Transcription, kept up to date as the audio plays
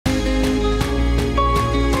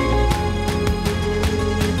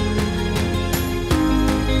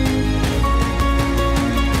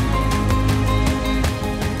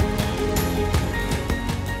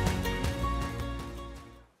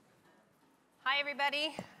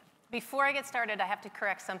everybody. Before I get started, I have to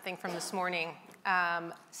correct something from this morning.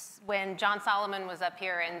 When John Solomon was up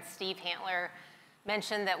here and Steve Hantler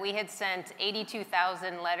mentioned that we had sent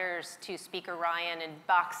 82,000 letters to Speaker Ryan in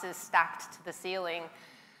boxes stacked to the ceiling,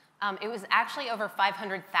 it was actually over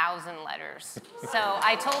 500,000 letters. So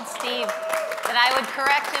I told Steve that I would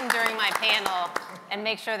correct him during my panel and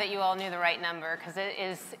make sure that you all knew the right number, because it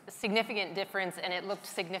is a significant difference, and it looked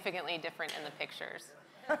significantly different in the pictures.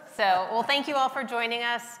 So, well, thank you all for joining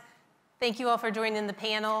us. Thank you all for joining the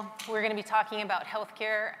panel. We're going to be talking about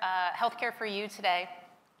healthcare, healthcare for you today.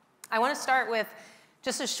 I want to start with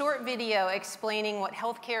just a short video explaining what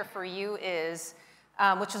healthcare for you is,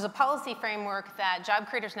 which is a policy framework that Job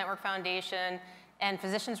Creators Network Foundation and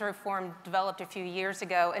Physicians Reform developed a few years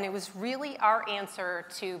ago, and it was really our answer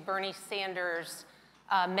to Bernie Sanders'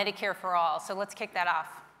 Medicare for All. So let's kick that off.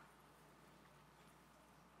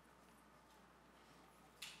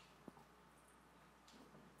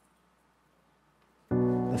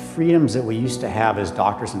 The freedoms that we used to have as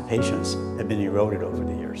doctors and patients have been eroded over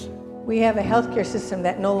the years. We have a healthcare system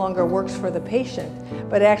that no longer works for the patient,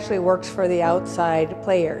 but actually works for the outside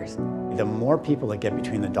players. The more people that get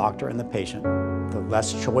between the doctor and the patient, the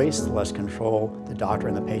less choice, the less control the doctor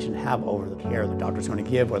and the patient have over the care the doctor's going to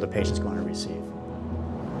give or the patient's going to receive.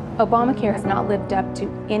 Obamacare has not lived up to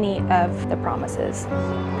any of the promises.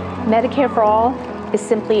 Medicare for All is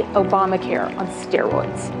simply Obamacare on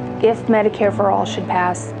steroids. If Medicare for All should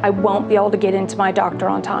pass, I won't be able to get into my doctor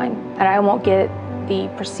on time, and I won't get the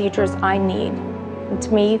procedures I need. And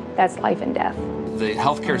to me, that's life and death. The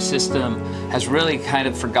healthcare system has really kind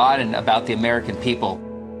of forgotten about the American people.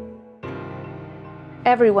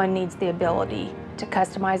 Everyone needs the ability to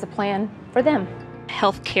customize a plan for them.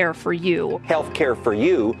 Healthcare for you. Healthcare for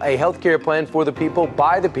you. A healthcare plan for the people,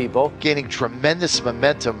 by the people. Gaining tremendous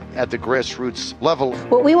momentum at the grassroots level.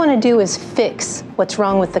 What we want to do is fix what's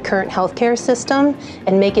wrong with the current healthcare system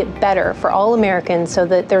and make it better for all Americans so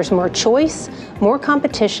that there's more choice, more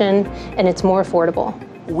competition, and it's more affordable.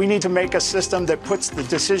 We need to make a system that puts the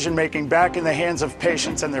decision-making back in the hands of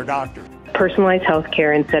patients and their doctors. Personalized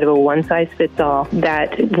healthcare instead of a one-size-fits-all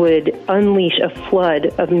that would unleash a flood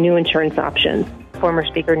of new insurance options. Former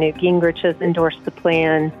Speaker Newt Gingrich has endorsed the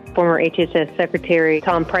plan. Former HHS Secretary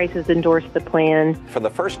Tom Price has endorsed the plan. For the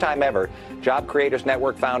first time ever, Job Creators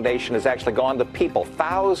Network Foundation has actually gone to people,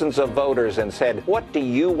 thousands of voters, and said, what do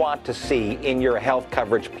you want to see in your health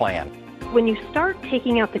coverage plan? When you start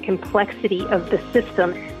taking out the complexity of the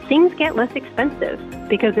system, things get less expensive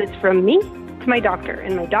because it's from me to my doctor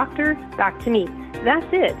and my doctor back to me. That's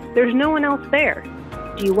it. There's no one else there.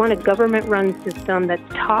 Do you want a government-run system that's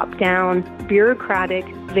top-down, bureaucratic,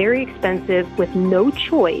 very expensive, with no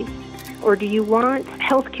choice? Or do you want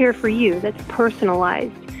healthcare for you that's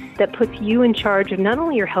personalized, that puts you in charge of not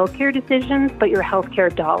only your healthcare decisions, but your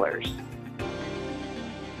healthcare dollars?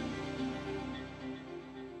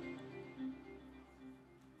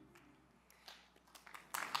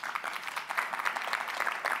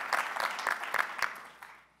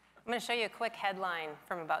 I'm going to show you a quick headline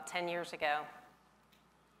from about 10 years ago.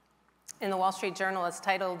 In the Wall Street Journal, it's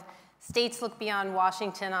titled, "States Look Beyond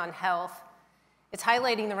Washington on Health." It's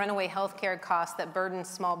highlighting the runaway healthcare costs that burden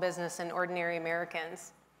small business and ordinary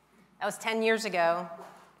Americans. That was 10 years ago,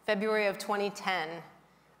 February of 2010.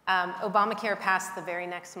 Obamacare passed the very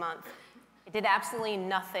next month. It did absolutely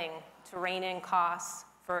nothing to rein in costs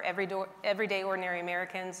for everyday ordinary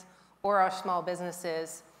Americans or our small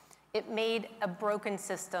businesses. It made a broken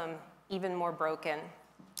system even more broken.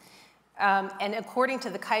 And according to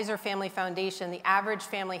the Kaiser Family Foundation, the average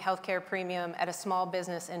family healthcare premium at a small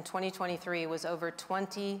business in 2023 was over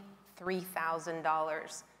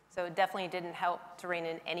 $23,000. So it definitely didn't help to rein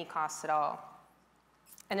in any costs at all.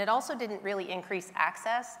 And it also didn't really increase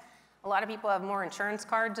access. A lot of people have more insurance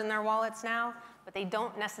cards in their wallets now, but they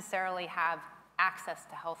don't necessarily have access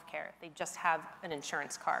to healthcare. They just have an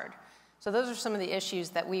insurance card. So those are some of the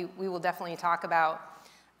issues that we will definitely talk about.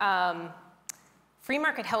 Free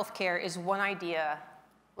market healthcare is one idea,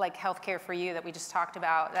 like healthcare for you that we just talked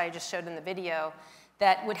about, that I just showed in the video,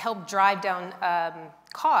 that would help drive down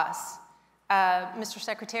costs. Mr.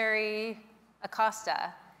 Secretary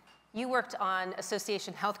Acosta, you worked on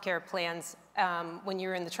association healthcare plans when you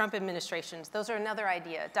were in the Trump administrations. Those are another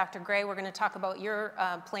idea. Dr. Gray, we're going to talk about your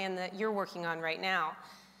plan that you're working on right now.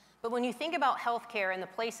 But when you think about healthcare and the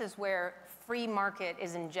places where free market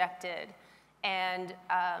is injected, and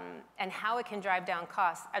how it can drive down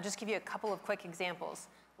costs, I'll just give you a couple of quick examples.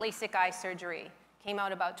 LASIK eye surgery came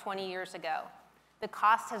out about 20 years ago. The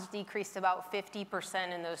cost has decreased about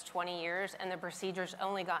 50% in those 20 years, and the procedure's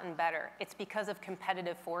only gotten better. It's because of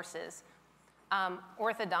competitive forces.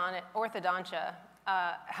 Orthodontia.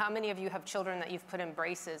 How many of you have children that you've put in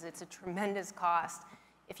braces? It's a tremendous cost.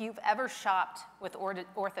 If you've ever shopped with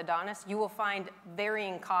orthodontists, you will find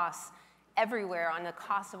varying costs everywhere on the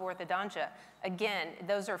cost of orthodontia. Again,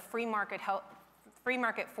 those are free market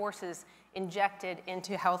forces injected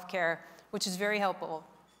into healthcare, which is very helpful.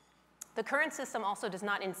 The current system also does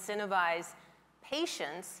not incentivize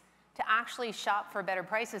patients to actually shop for better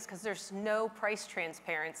prices because there's no price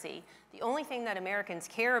transparency. The only thing that Americans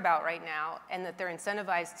care about right now and that they're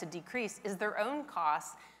incentivized to decrease is their own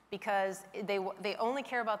costs because they only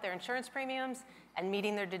care about their insurance premiums and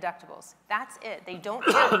meeting their deductibles. That's it. They don't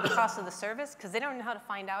care about the cost of the service because they don't know how to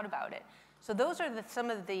find out about it. So those are some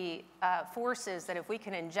of the forces that if we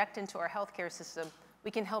can inject into our healthcare system,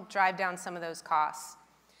 we can help drive down some of those costs.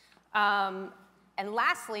 And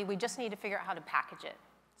lastly, we just need to figure out how to package it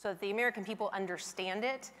so that the American people understand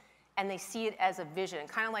it and they see it as a vision,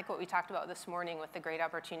 kind of like what we talked about this morning with the Great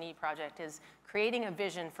Opportunity Project, is creating a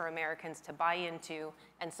vision for Americans to buy into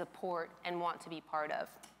and support and want to be part of.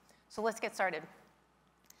 So let's get started.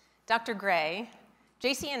 Dr. Gray,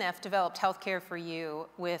 JCNF developed Healthcare for You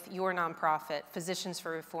with your nonprofit, Physicians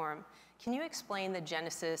for Reform. Can you explain the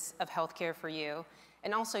genesis of Healthcare for You?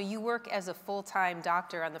 And also, you work as a full-time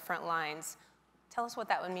doctor on the front lines. Tell us what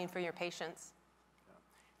that would mean for your patients.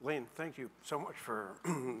 Lane, thank you so much for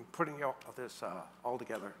putting all this all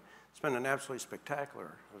together. It's been an absolutely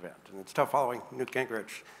spectacular event, and it's tough following Newt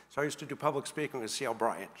Gingrich. So I used to do public speaking with C.L.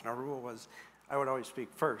 Bryant, and our rule was I would always speak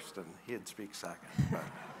first, and he'd speak second.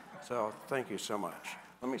 So thank you so much.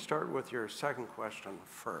 Let me start with your second question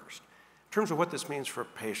first. In terms of what this means for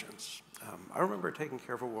patients, I remember taking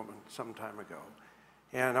care of a woman some time ago,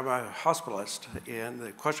 and I'm a hospitalist, and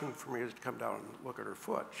the question for me is to come down and look at her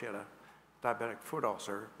foot. She had a diabetic foot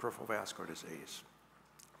ulcer, peripheral vascular disease.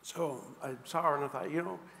 So I saw her and I thought, you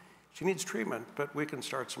know, she needs treatment, but we can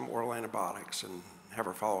start some oral antibiotics and have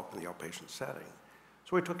her follow up in the outpatient setting.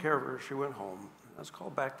 So we took care of her, she went home. I was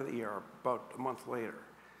called back to the ER about a month later.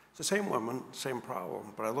 It's the same woman, same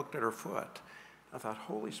problem, but I looked at her foot. I thought,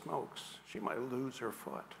 holy smokes, she might lose her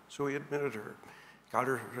foot. So we admitted her, got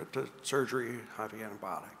her to surgery, IV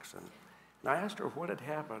antibiotics. And I asked her what had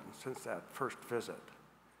happened since that first visit.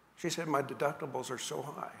 She said, my deductibles are so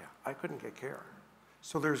high, I couldn't get care.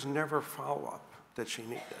 So there's never follow-up that she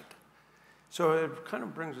needed. So it kind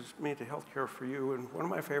of brings me to Healthcare for You, and one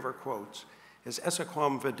of my favorite quotes is esse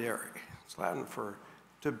quam videre. It's Latin for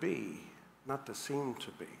to be, not to seem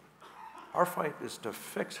to be. Our fight is to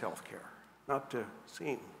fix healthcare, not to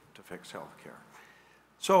seem to fix healthcare.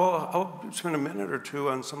 So I'll spend a minute or two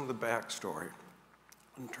on some of the backstory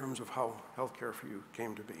in terms of how Healthcare for You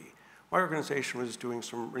came to be. My organization was doing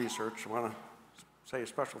some research. I want to say a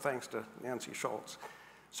special thanks to Nancy Schultz.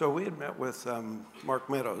 So we had met with Mark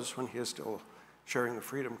Meadows when he is still chairing the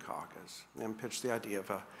Freedom Caucus and pitched the idea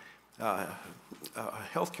of a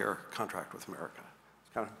healthcare contract with America.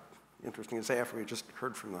 It's kind of interesting to say after we just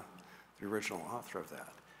heard from the original author of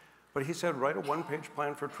that. But he said, write a one-page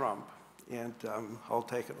plan for Trump and I'll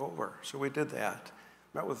take it over. So we did that,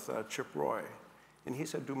 met with Chip Roy. And he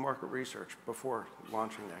said, do market research before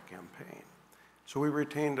launching that campaign. So we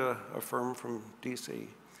retained a firm from DC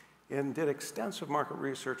and did extensive market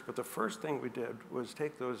research, but the first thing we did was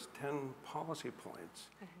take those 10 policy points,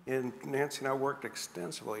 and Nancy and I worked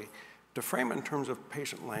extensively to frame it in terms of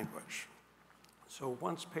patient language. So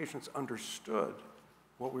once patients understood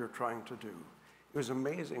what we were trying to do, it was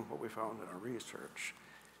amazing what we found in our research.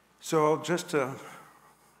 So just to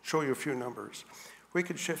show you a few numbers, we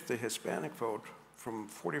could shift the Hispanic vote from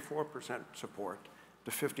 44% support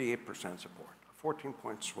to 58% support, a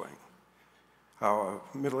 14-point swing.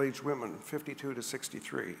 Middle-aged women, 52 to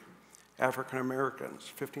 63. African Americans,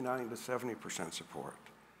 59 to 70% support.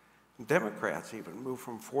 Democrats even moved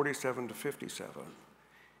from 47 to 57.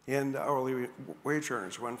 And hourly wage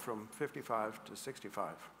earners went from 55 to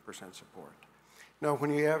 65% support. Now,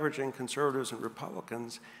 when you average in conservatives and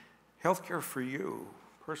Republicans, Healthcare for You,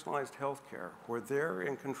 personalized health care, where they're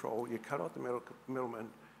in control, you cut out the middleman,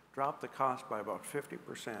 drop the cost by about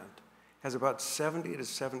 50%, has about 70 to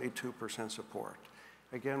 72% support.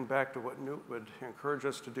 Again, back to what Newt would encourage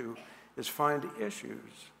us to do, is find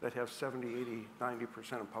issues that have 70, 80,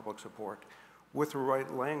 90% of public support with the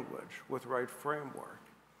right language, with the right framework.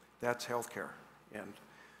 That's healthcare. And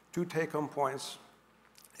two take-home points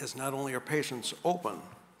is not only are patients open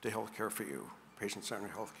to Healthcare for You,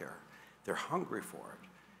 patient-centered healthcare, they're hungry for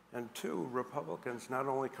it. And two, Republicans not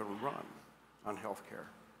only can run on healthcare,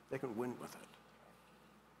 they can win with it.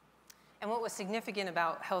 And what was significant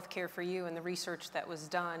about Healthcare for You and the research that was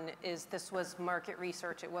done is this was market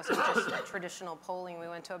research. It wasn't just traditional polling. We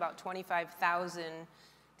went to about 25,000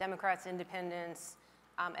 Democrats, independents,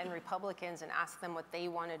 and Republicans and asked them what they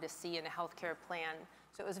wanted to see in a healthcare plan.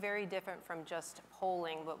 So it was very different from just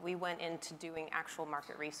polling, but we went into doing actual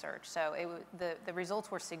market research. So the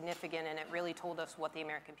results were significant, and it really told us what the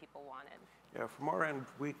American people wanted. Yeah, from our end,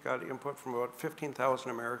 we got input from about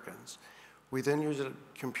 15,000 Americans. We then used a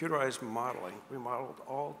computerized modeling. We modeled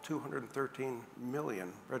all 213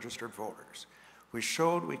 million registered voters. We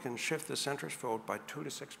showed we can shift the centrist vote by 2 to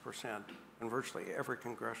 6% in virtually every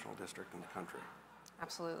congressional district in the country.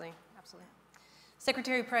 Absolutely, absolutely.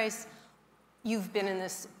 Secretary Price, you've been in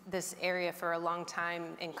this area for a long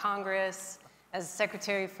time in Congress, as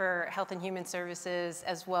Secretary for Health and Human Services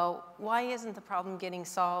as well. Why isn't the problem getting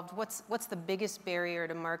solved? What's the biggest barrier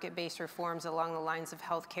to market-based reforms along the lines of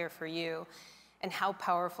Healthcare for You? And how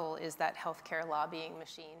powerful is that healthcare lobbying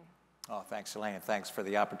machine? Oh, thanks, Elaine, and thanks for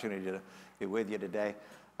the opportunity to be with you today.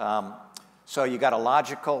 So you got a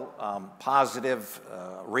logical, positive,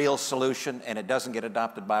 real solution, and it doesn't get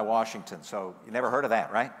adopted by Washington. So you never heard of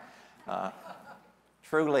that, right?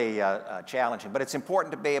 Truly challenging, but it's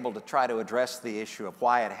important to be able to try to address the issue of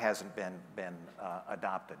why it hasn't been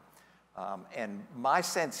adopted. And my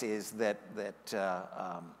sense is that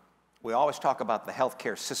we always talk about the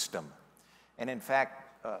healthcare system, and in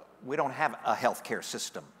fact, we don't have a healthcare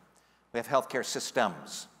system. We have healthcare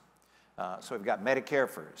systems. So we've got Medicare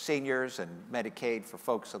for seniors and Medicaid for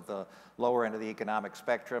folks at the lower end of the economic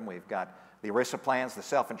spectrum. We've got the ERISA plans, the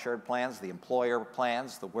self-insured plans, the employer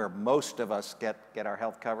plans, where most of us get our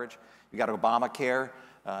health coverage. You've got Obamacare,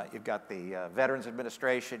 you've got the Veterans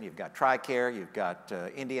Administration, you've got TRICARE, you've got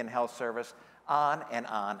Indian Health Service, on and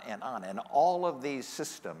on and on. And all of these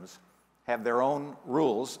systems have their own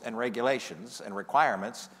rules and regulations and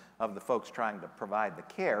requirements of the folks trying to provide the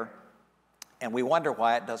care. And we wonder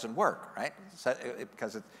why it doesn't work, right?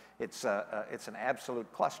 Because it's an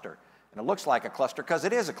absolute cluster. And it looks like a cluster because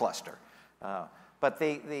it is a cluster. But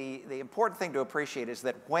the important thing to appreciate is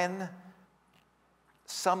that when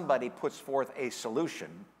somebody puts forth a solution,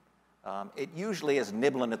 it usually is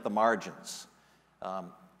nibbling at the margins.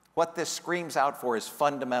 What this screams out for is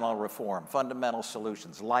fundamental reform, fundamental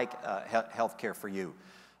solutions like Healthcare for You.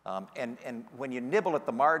 And when you nibble at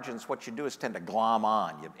the margins, what you do is tend to glom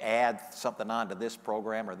on. You add something onto this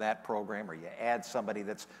program or that program, or you add somebody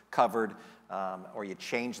that's covered, or you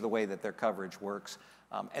change the way that their coverage works.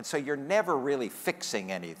 And so you're never really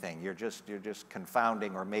fixing anything. You're just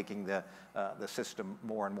confounding or making the system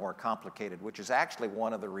more and more complicated, which is actually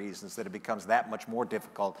one of the reasons that it becomes that much more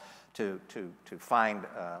difficult to find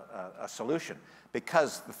a solution,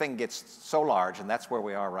 because the thing gets so large, and that's where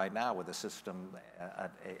we are right now with a system,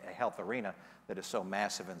 a health arena that is so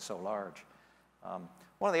massive and so large.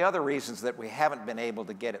 One of the other reasons that we haven't been able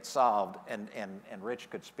to get it solved, and Rich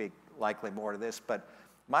could speak likely more to this, but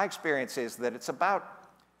my experience is that it's about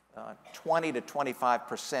 20 to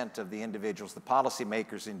 25% of the individuals, the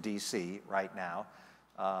policymakers in DC right now,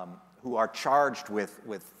 who are charged with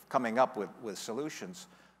coming up with solutions,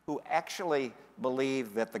 who actually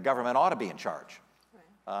believe that the government ought to be in charge.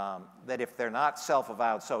 Right. That if they're not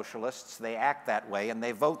self-avowed socialists, they act that way and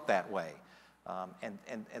they vote that way. And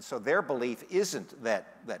so their belief isn't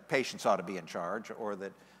that patients ought to be in charge, or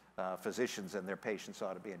that physicians and their patients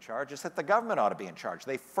ought to be in charge. It's that the government ought to be in charge.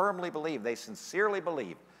 They firmly believe, they sincerely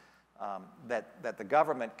believe that the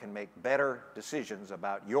government can make better decisions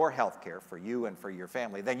about your health care for you and for your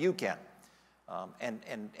family than you can.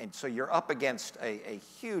 And so you're up against a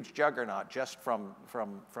huge juggernaut just from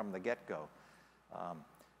the get-go.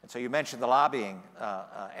 And so you mentioned the lobbying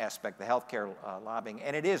aspect, the healthcare lobbying,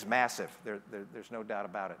 and it is massive. There's no doubt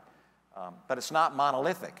about it. But it's not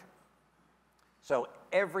monolithic. So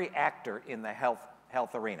every actor in the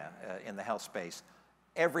health arena, in the health space,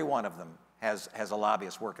 every one of them has a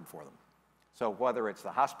lobbyist working for them. So whether it's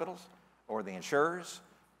the hospitals, or the insurers,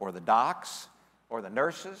 or the docs, or the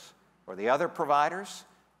nurses, or the other providers,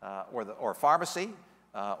 or pharmacy,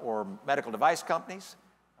 or medical device companies,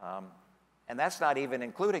 and that's not even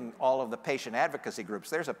including all of the patient advocacy groups.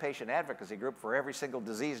 There's a patient advocacy group for every single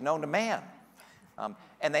disease known to man.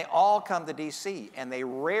 And they all come to DC, and they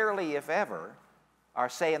rarely, if ever, are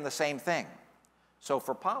saying the same thing. So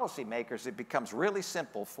for policymakers, it becomes really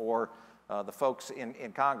simple for the folks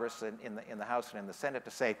in Congress and in the House and in the Senate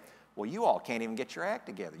to say, well, you all can't even get your act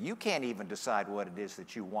together. You can't even decide what it is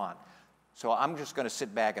that you want. So I'm just going to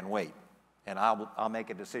sit back and wait. And I'll make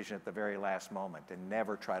a decision at the very last moment and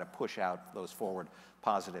never try to push out those forward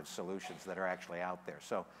positive solutions that are actually out there.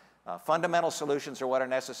 So fundamental solutions are what are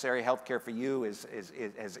necessary. Healthcare for You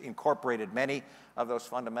has incorporated many of those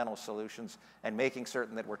fundamental solutions, and making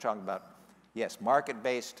certain that we're talking about, yes,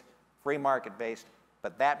 market-based, free market-based,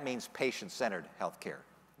 but that means patient-centered healthcare,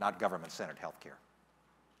 not government-centered healthcare.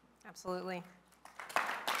 Absolutely.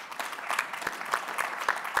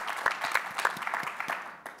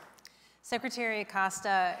 Secretary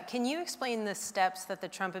Acosta, can you explain the steps that the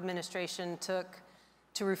Trump administration took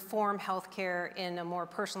to reform healthcare in a more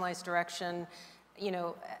personalized direction? You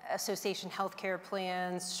know, association healthcare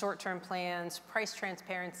plans, short-term plans, price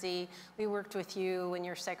transparency. We worked with you and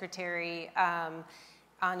your secretary on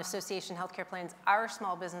association healthcare plans. Our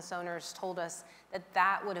small business owners told us that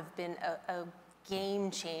that would have been a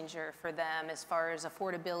game changer for them as far as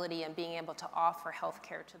affordability and being able to offer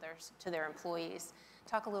healthcare to their employees.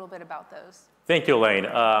 Talk a little bit about those. Thank you, Elaine.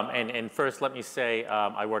 And first, let me say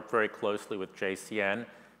I worked very closely with JCN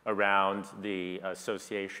around the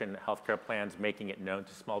association healthcare plans, making it known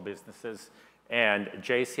to small businesses. And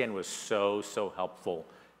JCN was so helpful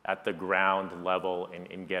at the ground level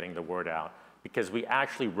in getting the word out, because we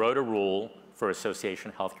actually wrote a rule for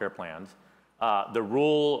association healthcare plans. The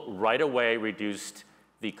rule right away reduced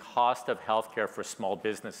the cost of healthcare for small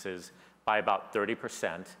businesses by about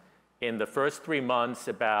 30%. In the first 3 months,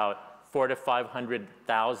 about 400,000 to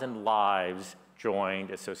 500,000 lives joined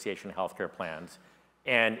association healthcare plans.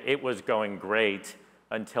 And it was going great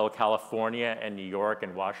until California and New York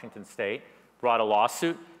and Washington State brought a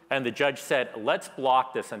lawsuit. And the judge said, let's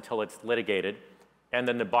block this until it's litigated. And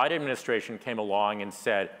then the Biden administration came along and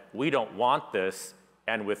said, we don't want this,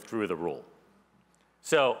 and withdrew the rule.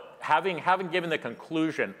 So having given the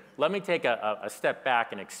conclusion, let me take a step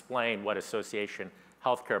back and explain what association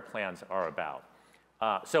healthcare plans are about.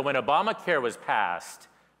 So when Obamacare was passed,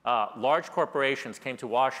 large corporations came to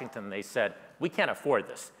Washington and they said, we can't afford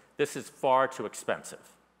this. This is far too expensive.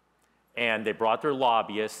 And they brought their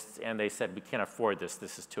lobbyists and they said, we can't afford this.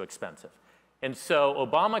 This is too expensive. And so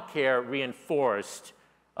Obamacare reinforced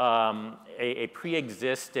a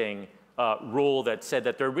pre-existing rule that said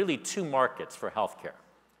that there are really two markets for healthcare.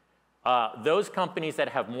 Those companies that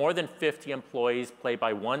have more than 50 employees play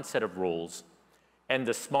by one set of rules, and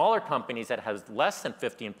the smaller companies that have less than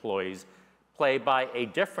 50 employees play by a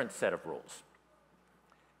different set of rules.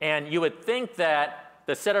 And you would think that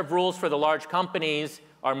the set of rules for the large companies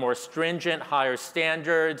are more stringent, higher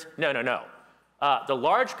standards. No. The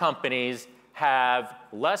large companies have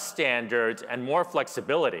less standards and more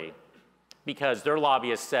flexibility because their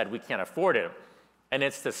lobbyists said we can't afford it. And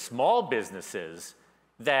it's the small businesses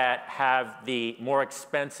that have the more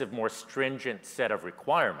expensive, more stringent set of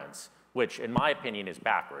requirements, which in my opinion is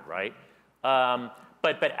backward, right?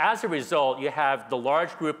 But as a result, you have the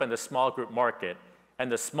large group and the small group market,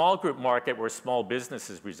 and the small group market where small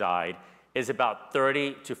businesses reside is about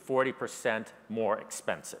 30 to 40% more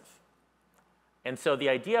expensive. And so the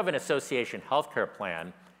idea of an association healthcare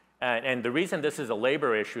plan, and the reason this is a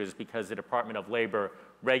labor issue is because the Department of Labor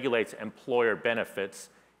regulates employer benefits,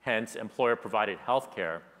 hence employer-provided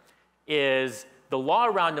healthcare, is the law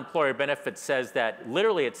around employer benefits says that,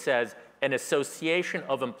 literally it says, an association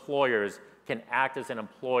of employers can act as an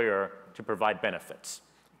employer to provide benefits.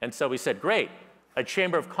 And so we said, great, a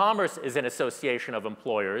Chamber of Commerce is an association of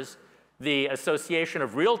employers. The Association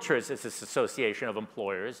of Realtors is an association of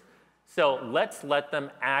employers. So let's let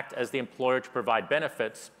them act as the employer to provide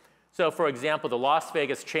benefits. So for example, the Las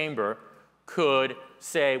Vegas Chamber could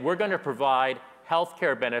say, we're going to provide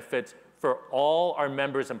healthcare benefits for all our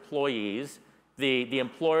members' employees. The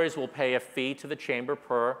employers will pay a fee to the chamber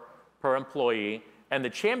per employee, and the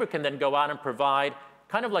chamber can then go out and provide,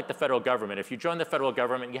 kind of like the federal government. If you join the federal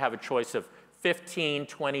government, you have a choice of 15,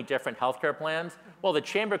 20 different healthcare plans. Well, the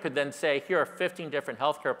chamber could then say, here are 15 different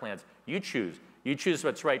healthcare plans. You choose. You choose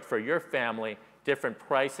what's right for your family, different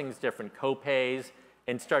pricings, different co-pays,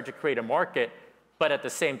 and start to create a market. But at the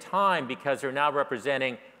same time, because they're now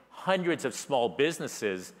representing hundreds of small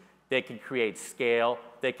businesses, they can create scale,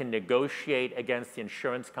 they can negotiate against the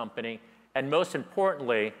insurance company, and most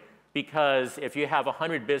importantly, because if you have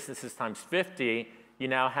 100 businesses times 50, you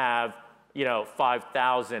now have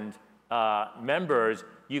 5,000 members,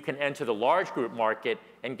 you can enter the large group market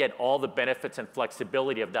and get all the benefits and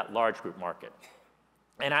flexibility of that large group market.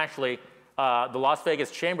 And actually, the Las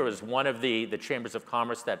Vegas Chamber was one of the chambers of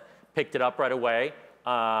commerce that picked it up right away.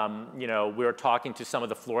 We were talking to some of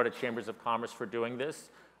the Florida chambers of commerce for doing this.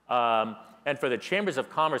 And for the chambers of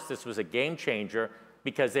commerce, this was a game changer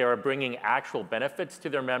because they were bringing actual benefits to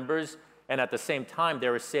their members, and at the same time, they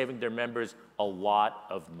were saving their members a lot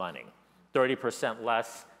of money. 30%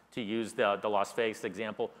 less, to use the Las Vegas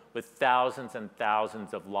example, with thousands and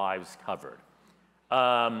thousands of lives covered.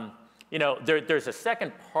 You know, there's a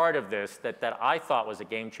second part of this that I thought was a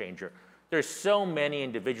game changer. There's so many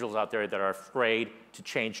individuals out there that are afraid to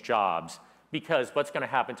change jobs because what's going to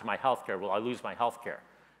happen to my healthcare? Will I lose my healthcare?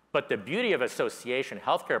 But the beauty of association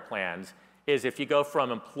healthcare plans is if you go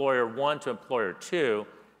from employer 1 to employer 2,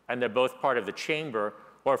 and they're both part of the chamber,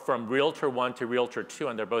 or from realtor 1 to realtor 2,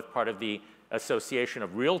 and they're both part of the association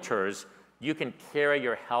of realtors, you can carry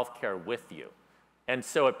your healthcare with you. And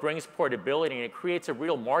so it brings portability, and it creates a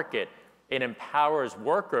real market. It empowers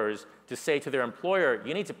workers to say to their employer,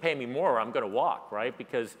 you need to pay me more or I'm going to walk, right?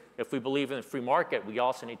 Because if we believe in the free market, we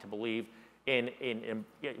also need to believe in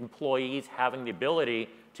employees having the ability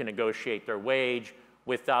to negotiate their wage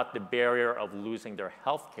without the barrier of losing their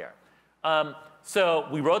health care. So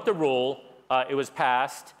we wrote the rule. It was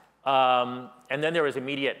passed. And then there was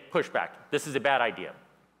immediate pushback. This is a bad idea.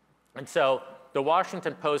 And so the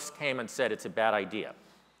Washington Post came and said it's a bad idea.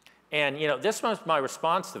 And you know, this was my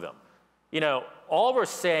response to them. You know, all we're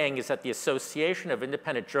saying is that the Association of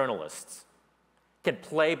Independent Journalists can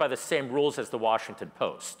play by the same rules as the Washington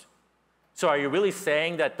Post. So are you really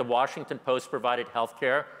saying that the Washington Post provided health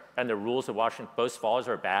care and the rules the Washington Post follows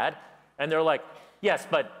are bad? And they're like, yes,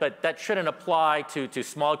 but that shouldn't apply to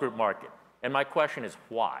small group market. And my question is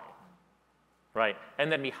why, right? And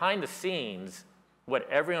then behind the scenes, what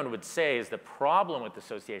everyone would say is the problem with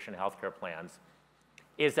association healthcare plans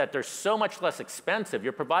is that they're so much less expensive.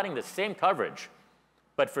 You're providing the same coverage,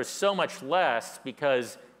 but for so much less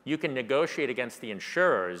because you can negotiate against the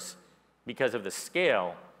insurers because of the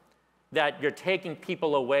scale, that you're taking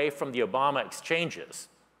people away from the Obama exchanges.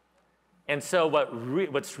 And so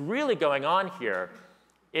what's really going on here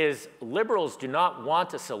is liberals do not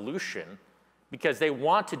want a solution because they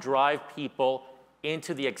want to drive people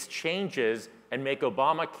into the exchanges and make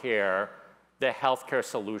Obamacare the healthcare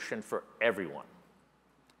solution for everyone.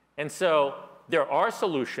 And so there are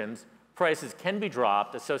solutions. Prices can be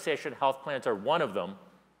dropped. Association health plans are one of them.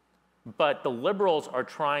 But the liberals are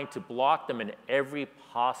trying to block them in every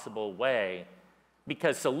possible way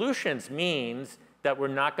because solutions means that we're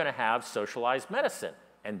not going to have socialized medicine.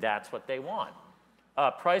 And that's what they want.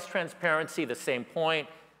 Price transparency, the same point.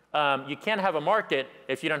 You can't have a market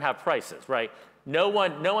if you don't have prices, right? No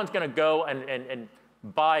one's going to go and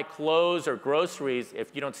buy clothes or groceries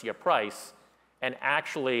if you don't see a price and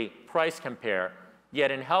actually price compare. Yet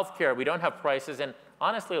in healthcare, we don't have prices. And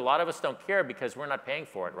honestly, a lot of us don't care because we're not paying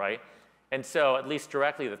for it, right? And so at least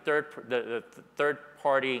directly, the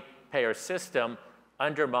third-party payer system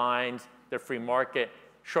undermines the free market,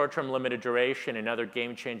 short-term limited duration, another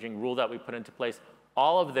game-changing rule that we put into place.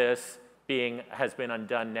 All of this has been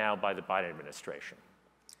undone now by the Biden administration.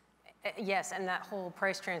 Yes, and that whole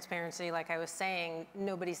price transparency, like I was saying,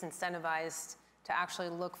 nobody's incentivized to actually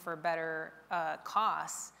look for better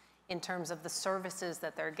costs in terms of the services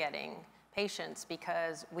that they're getting patients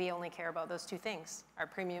because we only care about those two things, our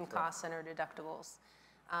premium costs and our deductibles.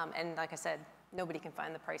 And like I said, nobody can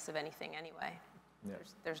find the price of anything anyway. Yeah.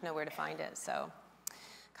 There's nowhere to find it, so.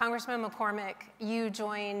 Congressman McCormick, you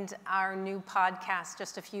joined our new podcast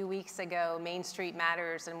just a few weeks ago, Main Street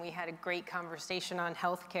Matters, and we had a great conversation on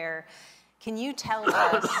healthcare. Can you tell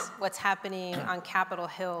us what's happening on Capitol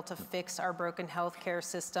Hill to fix our broken healthcare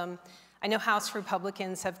system? I know House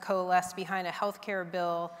Republicans have coalesced behind a healthcare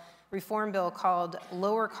bill, reform bill called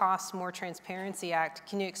Lower Costs, More Transparency Act.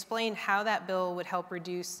 Can you explain how that bill would help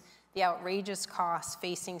reduce the outrageous costs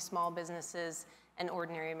facing small businesses and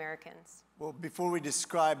ordinary Americans? Well, before we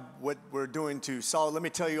describe what we're doing to solve, let me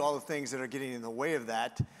tell you all the things that are getting in the way of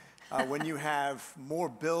that. When you have more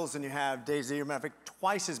bills than you have days of the year, matter of fact,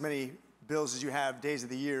 twice as many bills as you have days of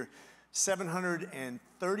the year,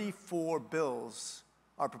 734 bills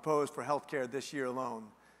are proposed for health care this year alone.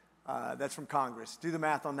 That's from Congress. Do the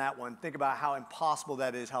math on that one. Think about how impossible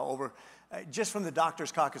that is, just from the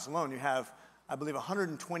Doctors Caucus alone, you have, I believe,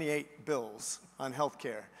 128 bills on health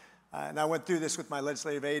care. And I went through this with my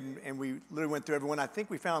legislative aide, and we literally went through everyone. I think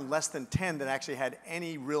we found less than 10 that actually had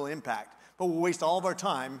any real impact. But we'll waste all of our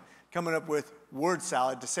time coming up with word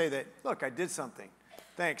salad to say that, look, I did something.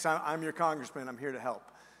 Thanks, I'm your congressman, I'm here to help.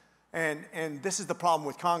 And this is the problem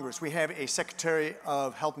with Congress. We have a Secretary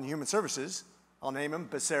of Health and Human Services, I'll name him,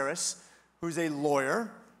 Becerris, who's a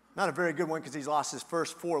lawyer, not a very good one because he's lost his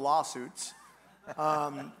first 4 lawsuits,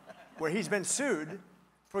 where he's been sued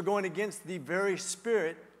for going against the very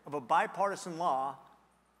spirit of a bipartisan law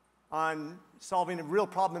on solving a real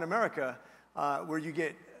problem in America where you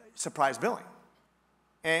get surprise billing.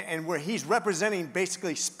 And where he's representing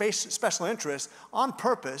basically special interests on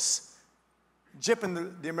purpose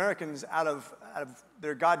gypping the Americans out of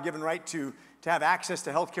their God-given right to have access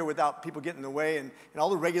to health care without people getting in the way. And all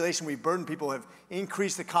the regulation we burden people have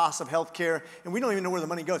increased the cost of health care, and we don't even know where the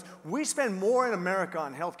money goes. We spend more in America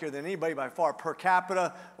on health care than anybody by far, per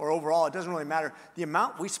capita or overall. It doesn't really matter. The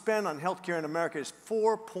amount we spend on health care in America is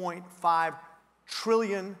 $4.5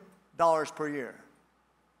 trillion per year.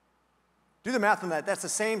 Do the math on that. That's the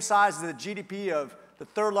same size as the GDP of the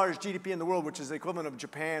third largest GDP in the world, which is the equivalent of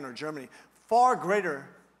Japan or Germany. Far greater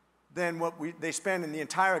than what they spend in the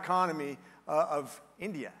entire economy of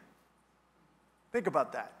India. Think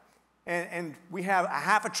about that. And we have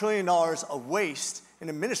 $500 billion of waste in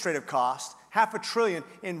administrative costs, $500 billion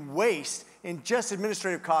in waste in just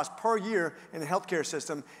administrative costs per year in the healthcare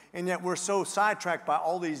system, and yet we're so sidetracked by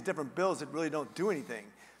all these different bills that really don't do anything.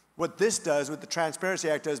 What this does, what the Transparency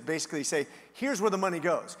Act does, basically say, here's where the money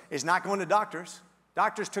goes. It's not going to doctors.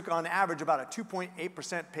 Doctors took on average about a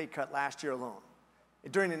 2.8% pay cut last year alone,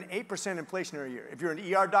 during an 8% inflationary year. If you're an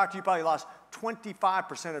ER doctor, you probably lost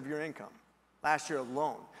 25% of your income last year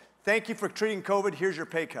alone. Thank you for treating COVID, here's your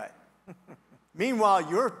pay cut. Meanwhile,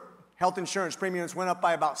 your health insurance premiums went up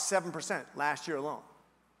by about 7% last year alone.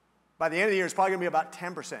 By the end of the year, it's probably gonna be about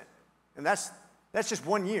 10%. And that's just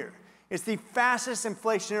 1 year. It's the fastest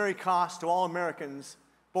inflationary cost to all Americans,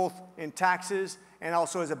 both in taxes and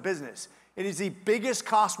also as a business. It is the biggest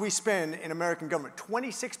cost we spend in American government.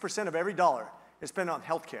 26% of every dollar is spent on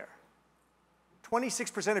health care.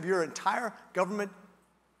 26% of your entire government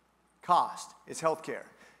cost is health care.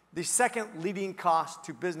 The second leading cost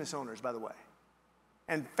to business owners, by the way,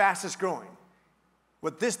 and fastest growing.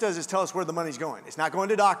 What this does is tell us where the money's going. It's not going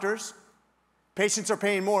to doctors. Patients are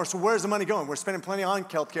paying more, so where's the money going? We're spending plenty on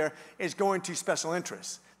health care. It's going to special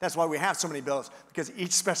interests. That's why we have so many bills, because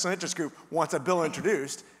each special interest group wants a bill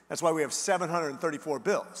introduced. That's why we have 734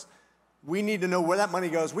 bills. We need to know where that money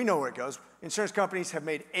goes. We know where it goes. Insurance companies have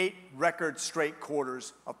made 8 record straight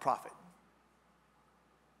quarters of profit.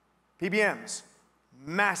 PBMs,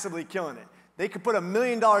 massively killing it. They could put $1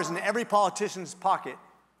 million in every politician's pocket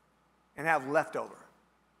and have leftover.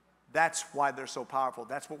 That's why they're so powerful.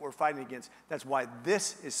 That's what we're fighting against. That's why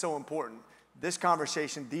this is so important. This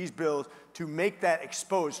conversation, these bills, to make that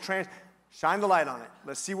exposed, shine the light on it.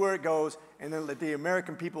 Let's see where it goes, and then let the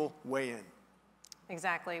American people weigh in.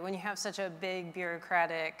 Exactly. When you have such a big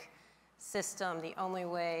bureaucratic system, the only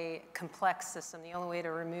way, complex system, the only way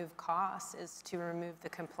to remove costs is to remove the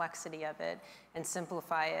complexity of it and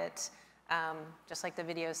simplify it. Just like the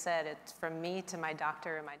video said, it's from me to my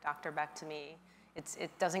doctor and my doctor back to me.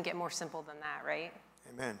 It doesn't get more simple than that, right?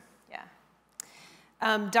 Amen.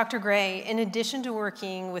 Yeah. Dr. Gray, in addition to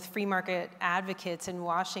working with free market advocates in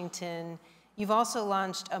Washington, you've also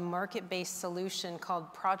launched a market-based solution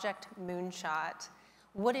called Project Moonshot.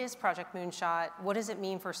 What is Project Moonshot? What does it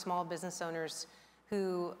mean for small business owners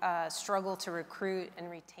who struggle to recruit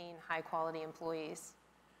and retain high-quality employees?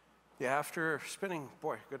 Yeah, after spending,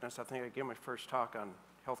 boy, goodness, I think I gave my first talk on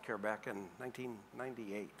healthcare back in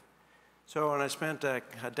 1998. So, and I spent a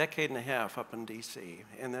decade and a half up in DC,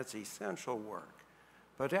 and that's essential work.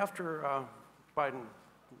 But after Biden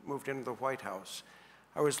moved into the White House,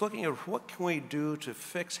 I was looking at what can we do to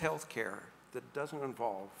fix healthcare that doesn't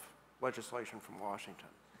involve legislation from Washington.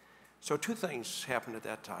 So 2 things happened at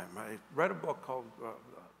that time. I read a book called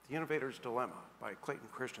The Innovator's Dilemma by Clayton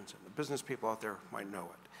Christensen. The business people out there might know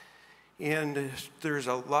it. And there's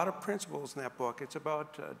a lot of principles in that book. It's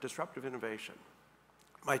about disruptive innovation.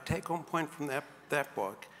 My take-home point from that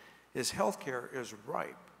book is healthcare is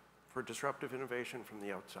ripe for disruptive innovation from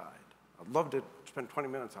the outside. I'd love to spend 20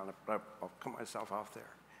 minutes on it, but I'll cut myself off there.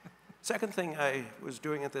 Second thing I was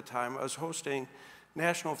doing at the time, I was hosting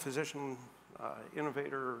National Physician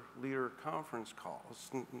Innovator Leader Conference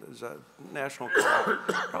calls. There's a national call,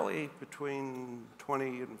 probably between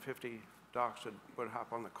 20 and 50 docs would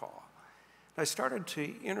hop on the call. I started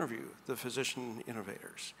to interview the physician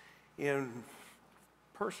innovators in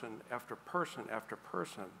person after person after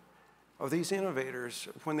person of these innovators.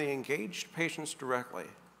 When they engaged patients directly,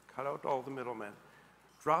 cut out all the middlemen,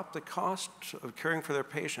 dropped the cost of caring for their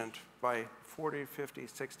patient by 40, 50,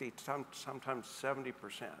 60, sometimes 70%.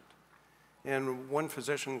 And one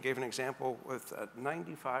physician gave an example with a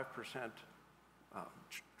 95%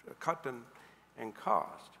 cut in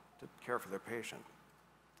cost to care for their patient.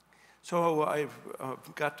 So I've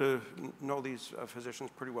got to know these physicians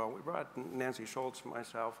pretty well. We brought Nancy Schultz and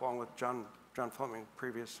myself, along with John Fleming,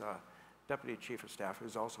 previous deputy chief of staff,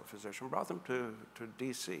 who's also a physician, brought them to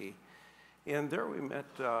DC. And there we met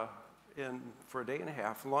for a day and a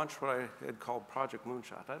half, launched what I had called Project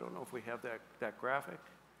Moonshot. I don't know if we have that graphic,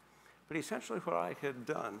 but essentially what I had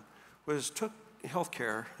done was took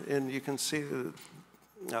healthcare, and you can see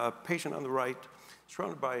the patient on the right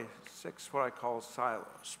surrounded by 6 what I call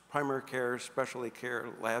silos: primary care, specialty care,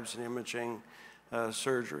 labs and imaging,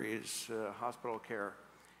 surgeries, hospital care.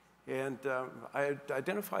 And I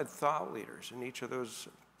identified thought leaders in each of those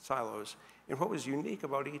silos. And what was unique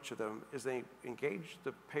about each of them is they engaged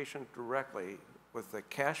the patient directly with a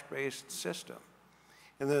cash-based system.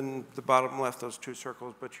 And then the bottom left, those 2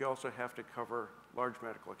 circles, but you also have to cover large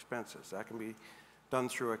medical expenses. That can be done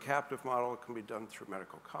through a captive model. It can be done through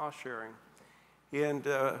medical cost sharing. And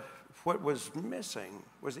what was missing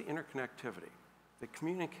was the interconnectivity, the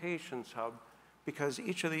communications hub, because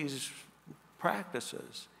each of these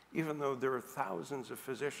practices, even though there are thousands of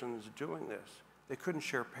physicians doing this, they couldn't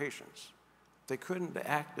share patients. They couldn't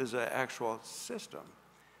act as an actual system.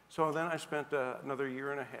 So then I spent another 1.5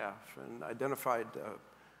 years and identified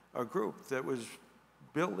a group that was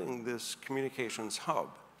building this communications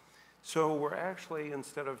hub. So we're actually,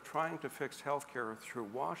 instead of trying to fix healthcare through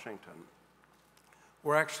Washington,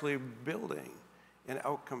 we're actually building and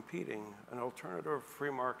outcompeting an alternative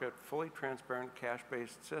free market, fully transparent,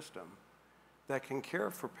 cash-based system that can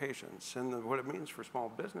care for patients. And what it means for small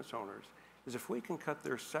business owners is if we can cut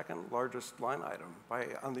their second largest line item by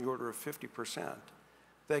on the order of 50%,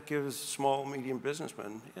 that gives small, medium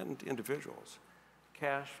businessmen and individuals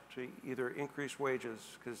cash to either increase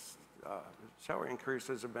wages, because salary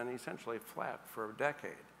increases have been essentially flat for a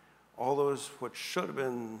decade. All those what should have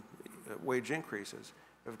been wage increases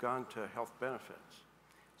have gone to health benefits.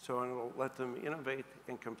 So it'll let them innovate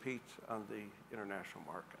and compete on the international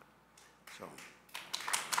market. So,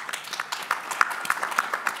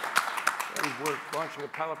 and we're launching a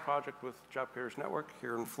pilot project with Job Creators Network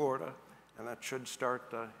here in Florida, and that should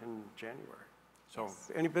start in January. So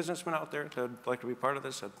any businessmen out there that'd like to be part of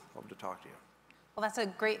this, I'd love to talk to you. Well, that's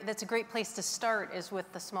a great place to start, is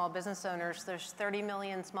with the small business owners. There's 30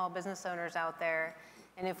 million small business owners out there,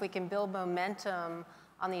 and if we can build momentum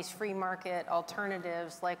on these free market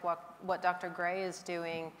alternatives like what Dr. Gray is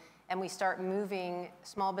doing, and we start moving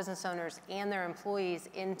small business owners and their employees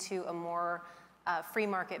into a more free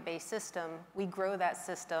market-based system, we grow that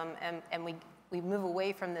system, and we move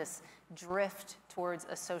away from this drift towards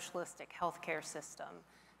a socialistic healthcare system.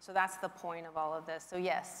 So that's the point of all of this. So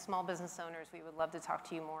yes, small business owners, we would love to talk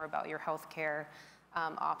to you more about your healthcare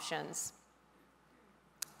options.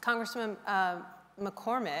 Congressman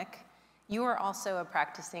McCormick, you are also a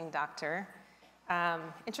practicing doctor.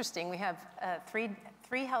 Interesting, we have three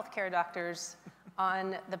healthcare doctors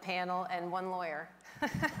on the panel and 1 lawyer.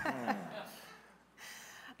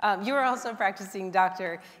 You are also a practicing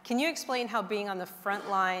doctor. Can you explain how being on the front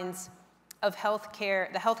lines of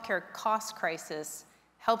healthcare, the healthcare cost crisis,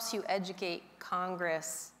 helps you educate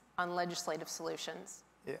Congress on legislative solutions?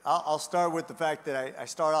 Yeah, I'll start with the fact that I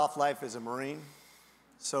start off life as a Marine.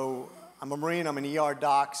 So I'm a Marine, I'm an ER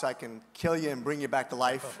doc, so I can kill you and bring you back to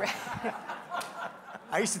life.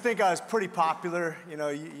 I used to think I was pretty popular. You know,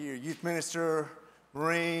 you're youth minister,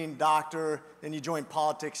 Marine, doctor, then you join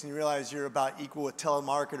politics and you realize you're about equal with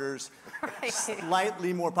telemarketers, right.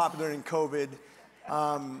 Slightly more popular in COVID.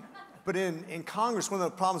 But in Congress, one of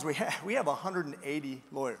the problems we have 180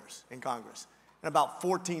 lawyers in Congress and about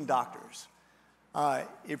 14 doctors.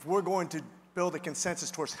 If we're going to build a consensus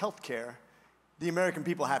towards health care, the American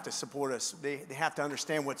people have to support us. They have to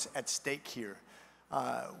understand what's at stake here.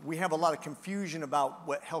 We have a lot of confusion about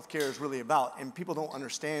what healthcare is really about, and people don't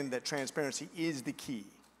understand that transparency is the key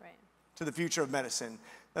to the future of medicine.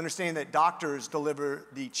 Understand that doctors deliver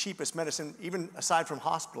the cheapest medicine, even aside from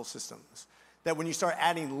hospital systems. That when you start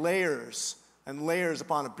adding layers and layers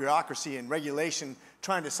upon a bureaucracy and regulation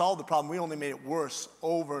trying to solve the problem, we only made it worse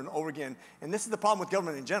over and over again. And this is the problem with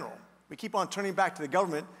government in general. We keep on turning back to the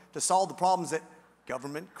government to solve the problems that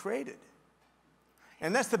government created.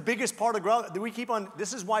 And that's the biggest part of growth. We keep on,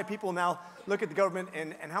 this is why people now look at the government,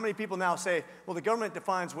 and how many people now say, well, the government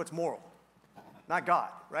defines what's moral, not God,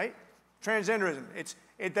 right? Transgenderism,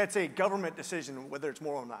 that's a government decision whether it's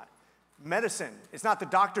moral or not. Medicine, it's not the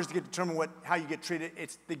doctors that get to determine how you get treated,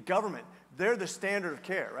 it's the government. They're the standard of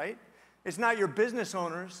care, right? It's not your business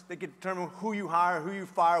owners that get to determine who you hire, who you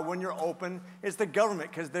fire, when you're open. It's the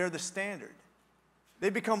government, because they're the standard.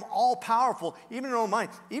 They become all powerful, even in their own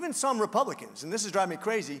mind. Even some Republicans, and this is driving me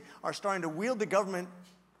crazy, are starting to wield the government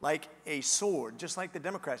like a sword, just like the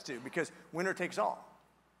Democrats do, because winner takes all.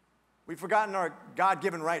 We've forgotten our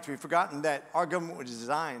God-given rights. We've forgotten that our government was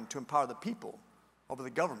designed to empower the people over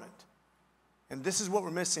the government. And this is what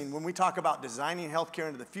we're missing when we talk about designing healthcare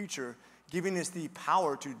into the future. Giving us the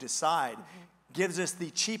power to decide gives us the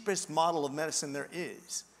cheapest model of medicine there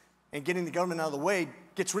is. And getting the government out of the way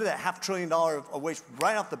gets rid of that $500 billion of waste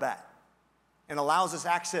right off the bat. and allows us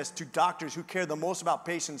access to doctors who care the most about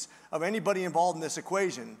patients of anybody involved in this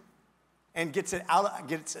equation, and gets it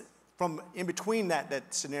from in between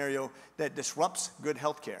that scenario that disrupts good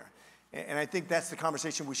health care. And I think that's the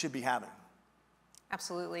conversation we should be having.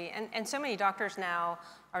 Absolutely. And so many doctors now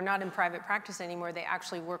are not in private practice anymore. They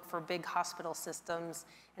actually work for big hospital systems.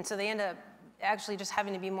 And so they end up actually just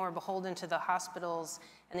having to be more beholden to the hospitals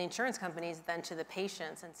and the insurance companies than to the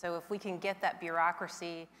patients. And so if we can get that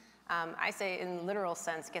bureaucracy, I say in literal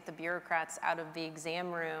sense, get the bureaucrats out of the exam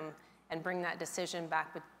room and bring that decision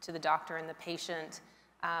back to the doctor and the patient.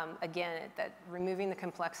 Again, that removing the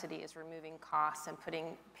complexity is removing costs and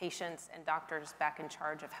putting patients and doctors back in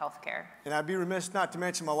charge of healthcare. And I'd be remiss not to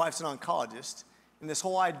mention my wife's an oncologist, and this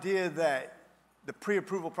whole idea that the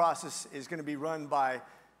pre-approval process is going to be run by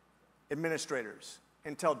administrators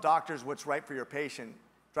and tell doctors what's right for your patient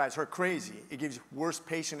drives her crazy. It gives worse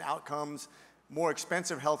patient outcomes, more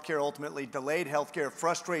expensive healthcare ultimately, delayed healthcare,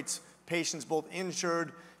 frustrates patients, both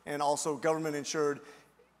insured and also government insured.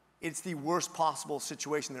 It's the worst possible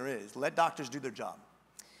situation there is. Let doctors do their job.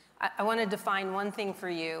 I want to define one thing for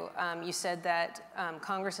you. You said that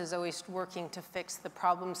Congress is always working to fix the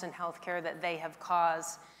problems in healthcare that they have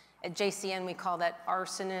caused. At JCN, we call that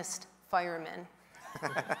arsonist firemen.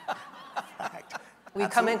 We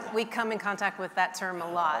come in contact with that term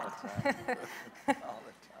a lot. All the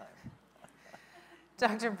time.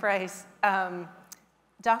 Dr. Price,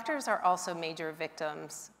 doctors are also major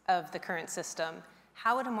victims of the current system.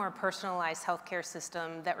 How would a more personalized healthcare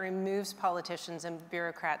system that removes politicians and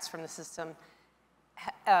bureaucrats from the system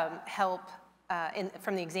help,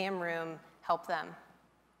 from the exam room, help them?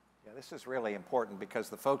 Yeah, this is really important because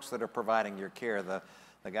the folks that are providing your care, the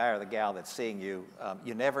guy or the gal that's seeing you,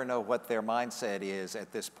 you never know what their mindset is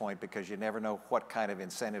at this point because you never know what kind of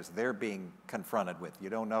incentives they're being confronted with. You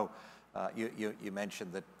don't know, you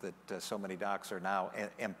mentioned that so many docs are now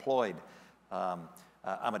employed.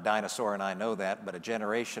 I'm a dinosaur and I know that, but a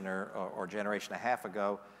generation or generation and a half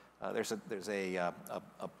ago, there's a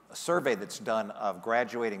survey that's done of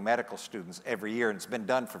graduating medical students every year, and it's been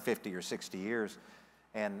done for 50 or 60 years.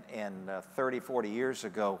 And 30, 40 years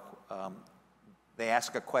ago, they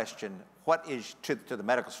ask a question, what is, to the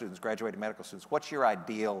medical students, graduating medical students, what's your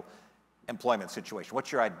ideal employment situation?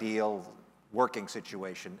 What's your ideal working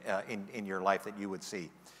situation in your life that you would see?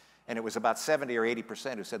 And it was about 70 or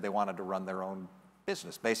 80% who said they wanted to run their own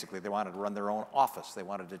business. Basically, they wanted to run their own office. They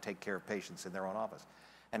wanted to take care of patients in their own office.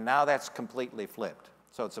 And now that's completely flipped.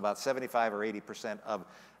 So it's about 75 or 80% of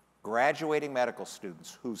graduating medical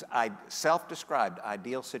students whose self-described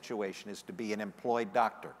ideal situation is to be an employed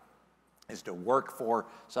doctor, is to work for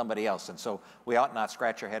somebody else. And so we ought not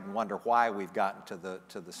scratch our head and wonder why we've gotten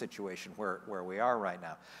to the situation where we are right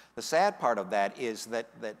now. The sad part of that is that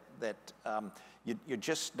you're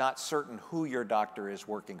just not certain who your doctor is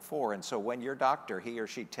working for. And so when your doctor, he or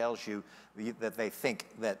she, tells you that they think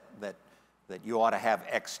that you ought to have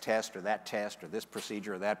X test or this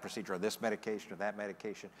procedure or that procedure or this medication or that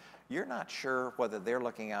medication, you're not sure whether they're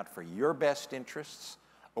looking out for your best interests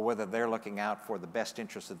or whether they're looking out for the best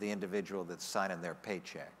interests of the individual that's signing their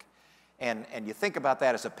paycheck. And you think about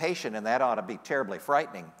that as a patient, and that ought to be terribly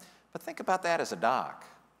frightening. But think about that as a doc,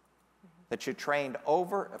 that you trained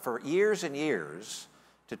for years and years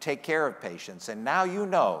to take care of patients, and now you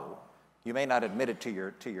know, you may not admit it to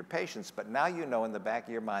your patients, but now you know in the back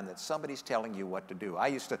of your mind that somebody's telling you what to do.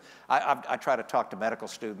 I try to talk to medical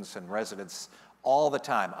students and residents all the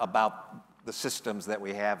time about the systems that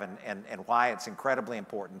we have and why it's incredibly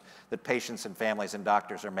important that patients and families and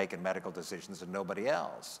doctors are making medical decisions and nobody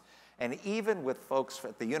else. And even with folks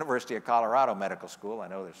at the University of Colorado Medical School, I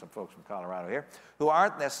know there's some folks from Colorado here, who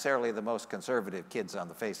aren't necessarily the most conservative kids on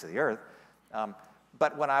the face of the earth,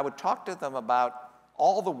 but when I would talk to them about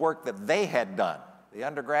all the work that they had done, the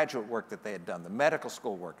undergraduate work that they had done, the medical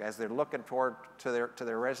school work, as they're looking toward to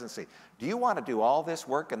their residency, do you want to do all this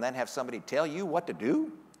work and then have somebody tell you what to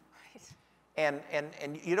do? Right.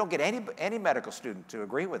 And you don't get any medical student to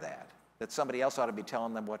agree with that somebody else ought to be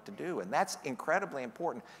telling them what to do. And that's incredibly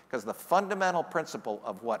important because the fundamental principle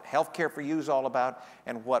of what healthcare for you is all about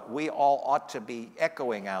and what we all ought to be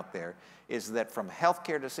echoing out there is that from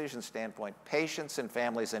healthcare decision standpoint, patients and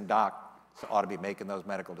families and doctors ought to be making those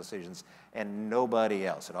medical decisions and nobody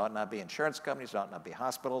else. It ought not be insurance companies, it ought not be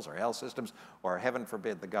hospitals or health systems or, heaven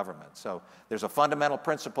forbid, the government. So there's a fundamental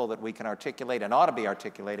principle that we can articulate and ought to be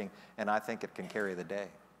articulating, and I think it can carry the day.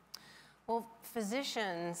 Well,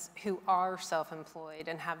 physicians who are self-employed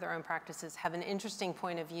and have their own practices have an interesting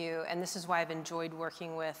point of view, and this is why I've enjoyed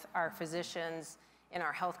working with our physicians in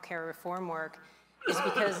our healthcare reform work. is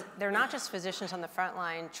because they're not just physicians on the front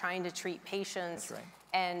line trying to treat patients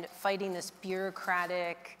and fighting this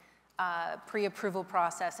bureaucratic pre-approval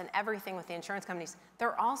process and everything with the insurance companies.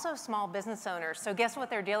 They're also small business owners. So guess what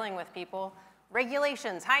they're dealing with, people?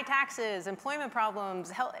 Regulations, high taxes, employment problems,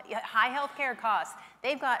 high healthcare costs.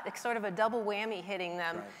 They've got sort of a double whammy hitting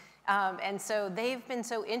them. And so they've been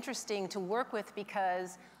so interesting to work with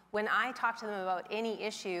because when I talk to them about any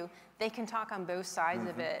issue, they can talk on both sides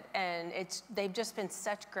of it. And they've just been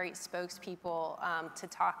such great spokespeople to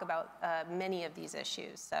talk about many of these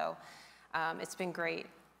issues. So it's been great.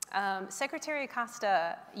 Secretary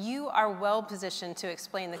Acosta, you are well positioned to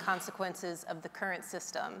explain the consequences of the current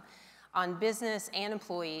system on business and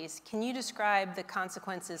employees. Can you describe the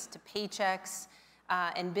consequences to paychecks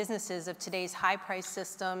and businesses of today's high-price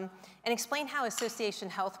system, and explain how association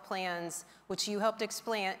health plans, which you helped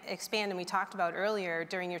expand and we talked about earlier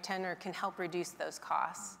during your tenure, can help reduce those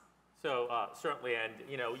costs? So certainly, and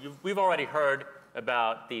we've already heard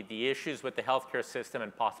about the issues with the healthcare system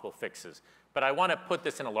and possible fixes, but I want to put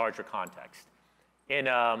this in a larger context, and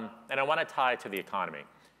I want to tie it to the economy.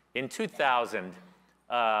 In 2000,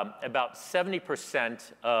 about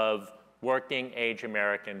 70% of working-age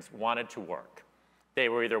Americans wanted to work. They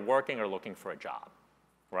were either working or looking for a job,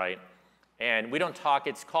 right? And we don't talk,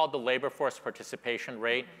 it's called the labor force participation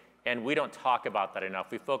rate, and we don't talk about that enough.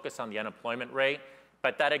 We focus on the unemployment rate,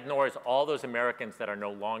 but that ignores all those Americans that are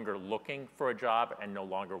no longer looking for a job and no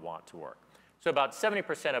longer want to work. So about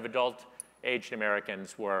 70% of adult-aged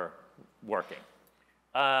Americans were working.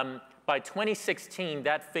 By 2016,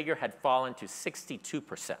 that figure had fallen to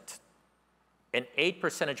 62%, an 8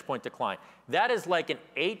 percentage point decline. That is like an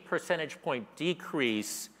 8 percentage point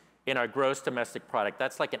decrease in our gross domestic product.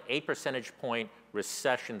 That's like an 8 percentage point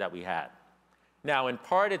recession that we had. Now, in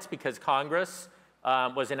part, it's because Congress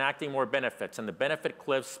was enacting more benefits, and the benefit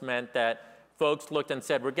cliffs meant that folks looked and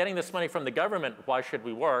said, we're getting this money from the government, why should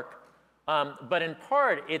we work? But in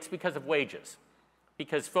part, it's because of wages.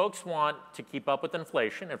 Because folks want to keep up with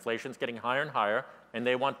inflation. Inflation's getting higher and higher, and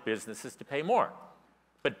they want businesses to pay more.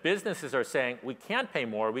 But businesses are saying, we can't pay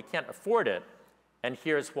more, we can't afford it, and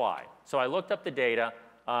here's why. So I looked up the data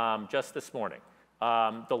just this morning.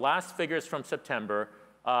 The last figures from September,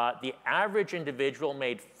 the average individual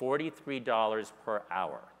made $43 per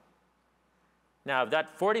hour. Now, of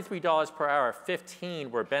that $43 per hour, 15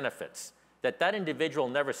 were benefits that individual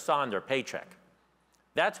never saw in their paycheck.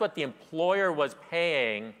 That's what the employer was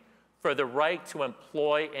paying for the right to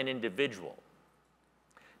employ an individual.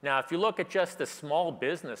 Now, if you look at just the small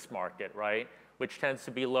business market, right, which tends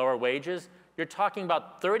to be lower wages, you're talking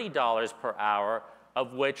about $30 per hour,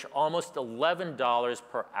 of which almost $11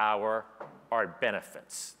 per hour are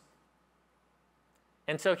benefits.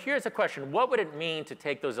 And so here's a question. What would it mean to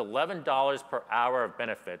take those $11 per hour of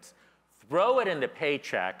benefits, throw it in the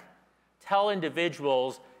paycheck, tell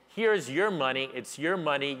individuals, here's your money, it's your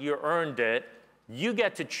money, you earned it, you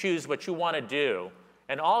get to choose what you want to do,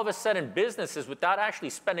 and all of a sudden businesses, without actually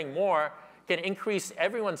spending more, can increase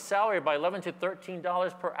everyone's salary by $11 to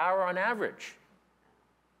 $13 per hour on average.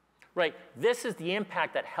 Right? This is the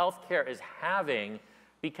impact that healthcare is having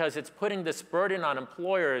because it's putting this burden on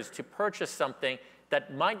employers to purchase something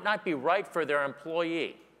that might not be right for their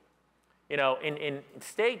employee. You know, in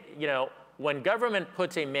state, when government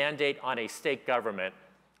puts a mandate on a state government,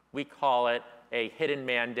 we call it a hidden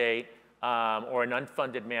mandate or an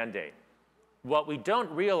unfunded mandate. What we don't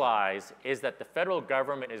realize is that the federal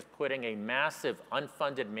government is putting a massive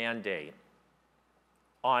unfunded mandate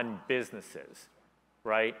on businesses,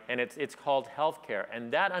 right? And it's called healthcare.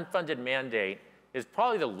 And that unfunded mandate is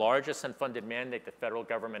probably the largest unfunded mandate the federal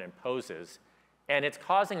government imposes. And it's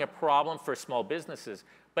causing a problem for small businesses,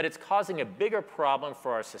 but it's causing a bigger problem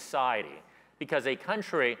for our society. Because a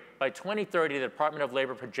country, by 2030, the Department of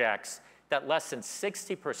Labor projects that less than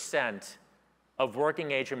 60% of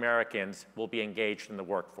working-age Americans will be engaged in the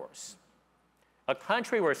workforce. A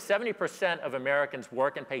country where 70% of Americans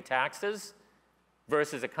work and pay taxes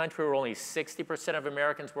versus a country where only 60% of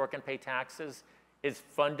Americans work and pay taxes is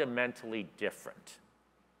fundamentally different,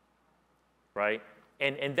 right?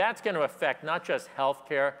 And that's going to affect not just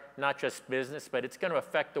healthcare, not just business, but it's going to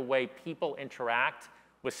affect the way people interact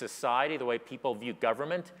with society, the way people view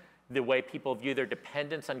government, the way people view their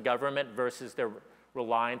dependence on government versus their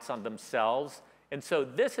reliance on themselves. And so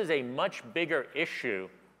this is a much bigger issue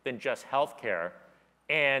than just healthcare.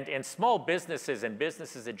 And small businesses and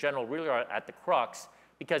businesses in general really are at the crux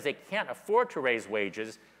because they can't afford to raise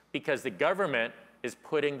wages because the government is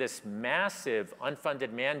putting this massive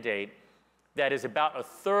unfunded mandate that is about a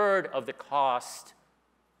third of the cost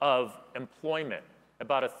of employment.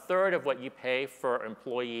 About a third of what you pay for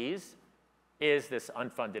employees is this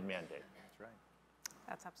unfunded mandate. That's right.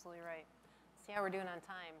 That's absolutely right. See how we're doing on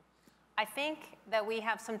time. I think that we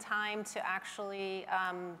have some time to actually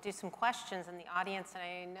do some questions in the audience, and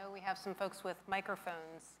I know we have some folks with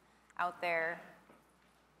microphones out there.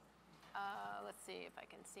 Let's see if I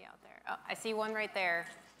can see out there. Oh, I see one right there,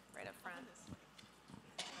 right up front.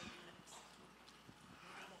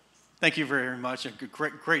 Thank you very much. A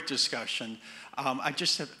great discussion. I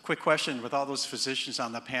just have a quick question with all those physicians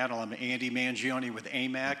on the panel. I'm Andy Mangione with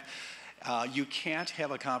AMAC. You can't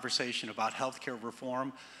have a conversation about healthcare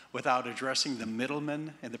reform without addressing the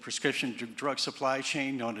middlemen in the prescription drug supply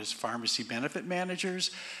chain, known as pharmacy benefit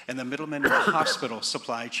managers, and the middlemen in the hospital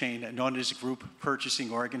supply chain, known as group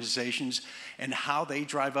purchasing organizations, and how they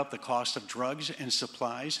drive up the cost of drugs and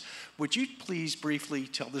supplies. Would you please briefly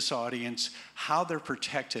tell this audience how they're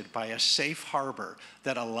protected by a safe harbor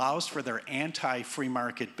that allows for their anti-free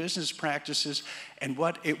market business practices, and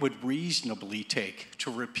what it would reasonably take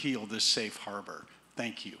to repeal this safe harbor?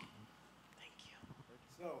 Thank you.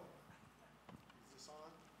 So, is this on?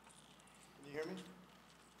 Can you hear me?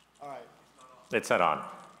 All right. It's set on.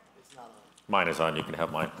 It's not on. Mine is on. You can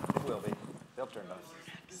have mine. It will be. They'll turn it on.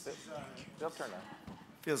 They'll turn it on.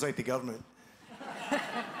 Feels like the government.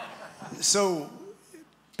 So,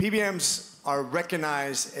 PBMs are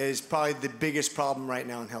recognized as probably the biggest problem right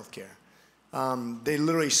now in healthcare. They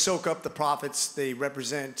literally soak up the profits. They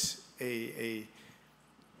represent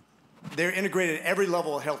they're integrated at every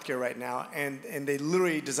level of healthcare right now, and they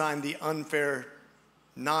literally design the unfair,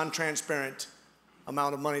 non-transparent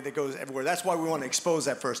amount of money that goes everywhere. That's why we want to expose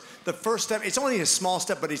that first. The first step, it's only a small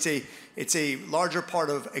step, but it's a larger part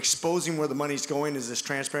of exposing where the money's going is this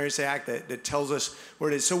Transparency Act that tells us where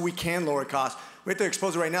it is so we can lower costs. We have to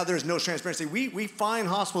expose it right now. There's no transparency. We fine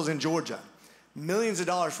hospitals in Georgia millions of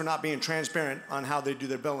dollars for not being transparent on how they do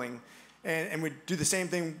their billing. And we do the same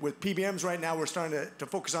thing with PBMs right now. We're starting to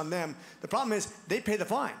focus on them. The problem is they pay the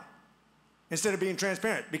fine instead of being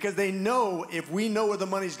transparent because they know if we know where the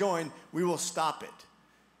money's going, we will stop it.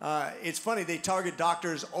 It's funny, they target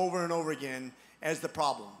doctors over and over again as the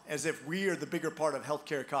problem, as if we are the bigger part of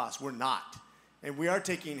healthcare costs. We're not. And we are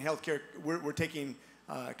taking healthcare, we're taking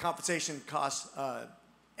compensation costs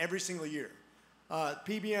every single year.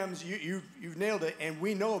 PBMs, you've nailed it, and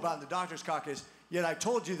we know about the Doctors Caucus. Yet I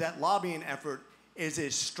told you that lobbying effort is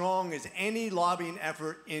as strong as any lobbying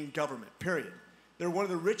effort in government, period. They're one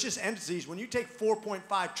of the richest entities. When you take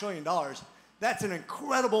 $4.5 trillion, that's an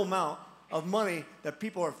incredible amount of money that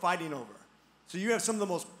people are fighting over. So you have some of the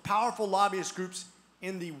most powerful lobbyist groups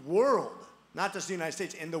in the world, not just the United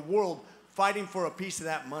States, in the world, fighting for a piece of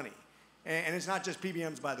that money. And it's not just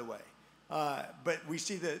PBMs, by the way. But we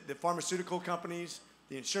see the pharmaceutical companies,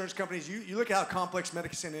 the insurance companies. You look at how complex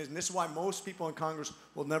medicine is, and this is why most people in Congress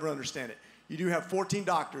will never understand it. You do have 14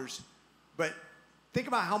 doctors, but think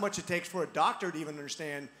about how much it takes for a doctor to even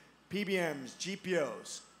understand PBMs,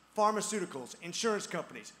 GPOs, pharmaceuticals, insurance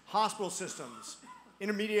companies, hospital systems,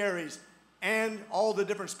 intermediaries, and all the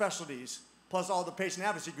different specialties, plus all the patient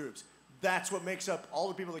advocacy groups. That's what makes up all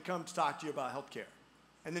the people that come to talk to you about healthcare.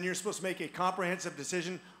 And then you're supposed to make a comprehensive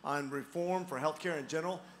decision on reform for healthcare in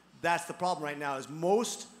general. That's the problem right now, is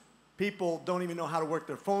most people don't even know how to work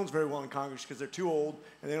their phones very well in Congress because they're too old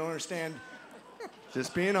and they don't understand.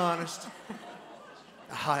 Just being honest.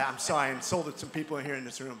 I'm sorry, I insulted some people in here in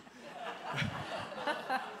this room.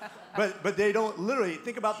 But they don't literally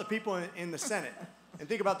think about the people in the Senate and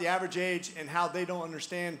think about the average age and how they don't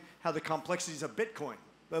understand how the complexities of Bitcoin,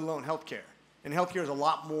 let alone healthcare. And healthcare is a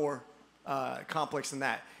lot more complex than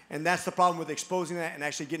that. And that's the problem with exposing that and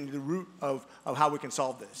actually getting to the root of how we can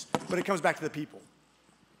solve this. But it comes back to the people.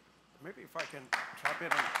 Maybe if I can chop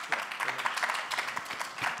in on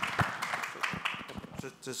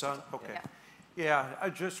Is this on? Okay. Yeah, I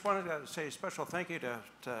just wanted to say a special thank you to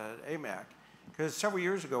AMAC, because several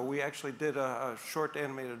years ago we actually did a short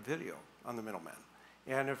animated video on the middleman.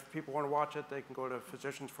 And if people want to watch it, they can go to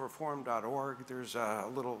physiciansforreform.org. There's a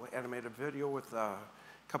little animated video with a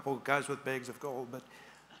couple of guys with bags of gold. But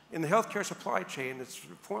in the healthcare supply chain, it's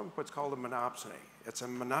formed what's called a monopsony. It's a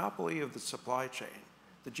monopoly of the supply chain.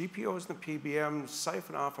 The GPOs and the PBMs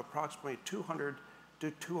siphon off approximately $200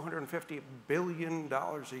 to $250 billion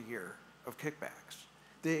a year of kickbacks.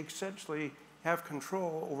 They essentially have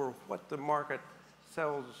control over what the market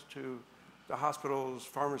sells to the hospitals,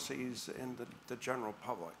 pharmacies, and the general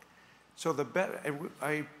public. So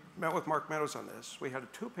I met with Mark Meadows on this. We had a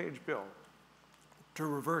 2-page bill to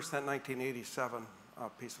reverse that 1987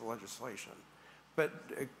 piece of legislation. But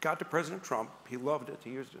it got to President Trump. He loved it.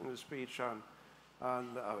 He used it in his speech on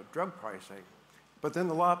drug pricing. But then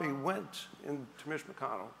the lobby went to Mitch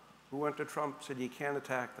McConnell, who went to Trump, said, you can't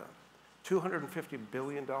attack them. $250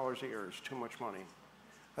 billion a year is too much money.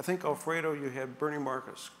 I think, Alfredo, you had Bernie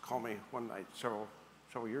Marcus call me one night several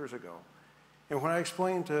years ago. And when I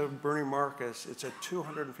explained to Bernie Marcus it's a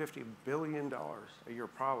 $250 billion a year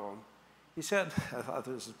problem, he said, I thought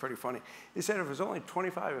this is pretty funny, he said if it was only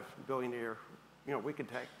 $25 billion a year, we could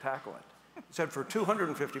tackle it. He said for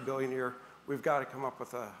 $250 billion a year, we've got to come up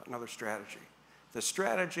with another strategy. The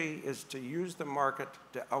strategy is to use the market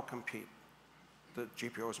to outcompete the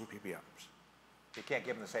GPOs and PBMs. You can't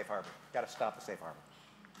give them the safe harbor. You've got to stop the safe harbor.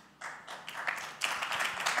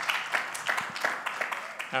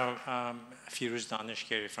 Firuz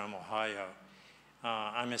Danishkari from Ohio.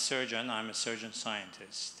 I'm a surgeon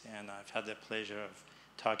scientist, and I've had the pleasure of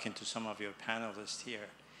talking to some of your panelists here.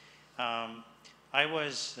 I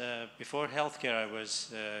was, before healthcare, I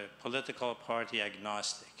was political party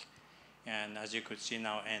agnostic, and as you could see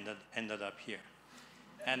now, ended up here.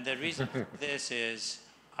 And the reason for this is,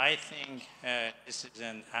 I think this is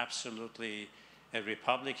an absolutely a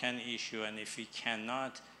Republican issue, and if we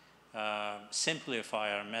cannot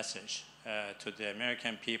simplify our message to the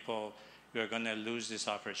American people, we are going to lose this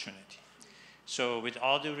opportunity. So with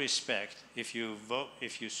all due respect, if you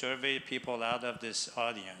survey people out of this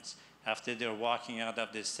audience, after they're walking out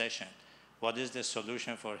of this session, what is the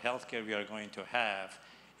solution for healthcare we are going to have,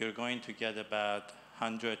 you're going to get about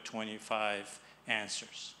 125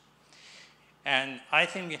 answers. And I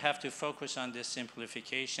think we have to focus on these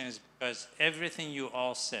simplifications because everything you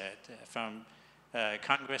all said, from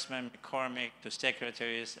Congressman McCormick to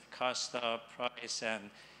Secretaries Costa, Price, and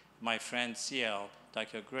my friend CL,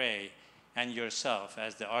 Dr. Gray, and yourself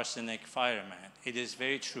as the arsenic fireman, it is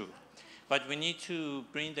very true. But we need to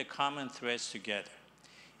bring the common threads together.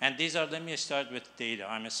 And these are, let me start with data.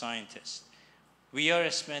 I'm a scientist. We are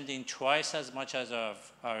spending twice as much as our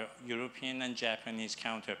European and Japanese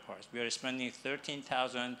counterparts. We are spending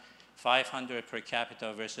 $13,500 per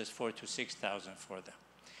capita versus $4,000 to $6,000 for them.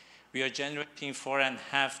 We are generating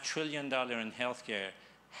 $4.5 trillion in healthcare.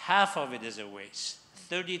 Half of it is a waste.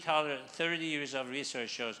 30 years of research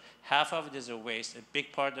shows half of it is a waste. A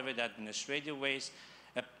big part of it administrative waste.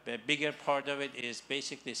 A bigger part of it is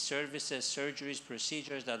basically services, surgeries,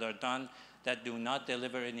 procedures that are done that do not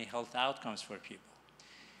deliver any health outcomes for people.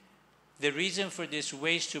 The reason for this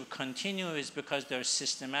waste to continue is because there are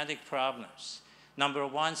systematic problems. Number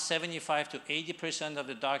one, 75 to 80% of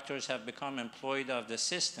the doctors have become employed of the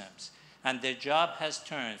systems, and their job has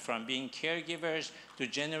turned from being caregivers to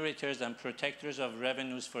generators and protectors of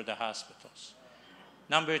revenues for the hospitals.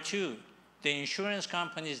 Number two, the insurance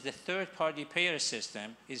companies, the third-party payer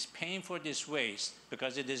system, is paying for this waste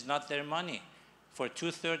because it is not their money. For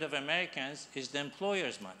 2/3 of Americans, it's the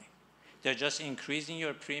employer's money. They're just increasing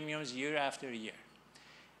your premiums year after year.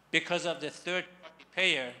 Because of the third-party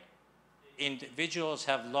payer, individuals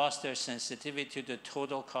have lost their sensitivity to the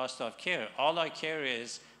total cost of care. All I care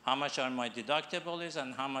is how much my deductible is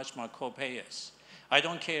and how much my copay is. I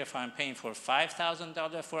don't care if I'm paying for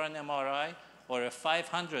 $5,000 for an MRI or a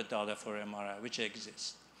 $500 for MRI, which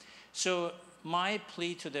exists. So my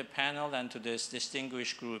plea to the panel and to this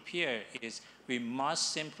distinguished group here is we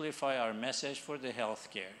must simplify our message for the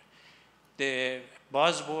healthcare. The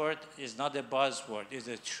buzzword is not a buzzword, it's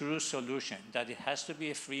a true solution, that it has to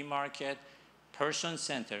be a free market,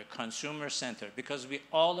 person-centered, consumer-centered, because we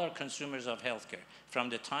all are consumers of healthcare, from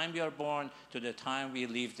the time we are born to the time we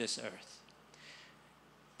leave this earth.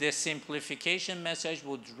 The simplification message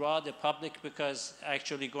will draw the public because,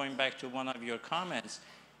 actually going back to one of your comments,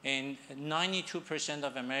 92%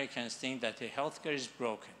 of Americans think that the healthcare is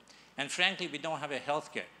broken. And frankly, we don't have a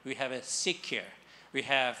healthcare, we have a sick care. We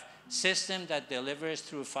have a system that delivers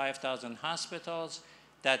through 5,000 hospitals,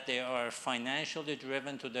 that they are financially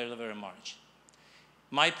driven to deliver a margin.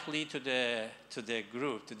 My plea to the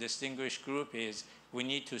group, the distinguished group, is we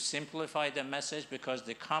need to simplify the message because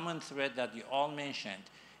the common thread that you all mentioned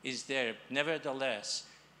is there. Nevertheless,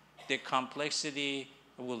 the complexity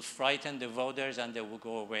will frighten the voters and they will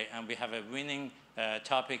go away. And we have a winning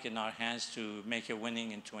topic in our hands to make a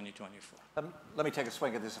winning in 2024. Let me take a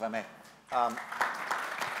swing at this, if I may.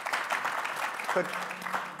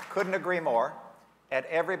 Couldn't agree more. At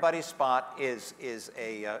everybody's spot is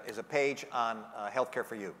a page on Healthcare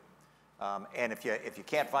for You. And if you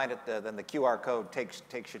can't find it, then the QR code takes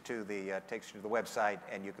you to the website,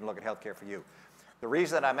 and you can look at Healthcare for You. The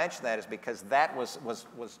reason that I mention that is because that was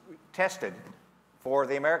tested for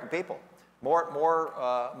the American people.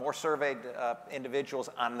 More surveyed individuals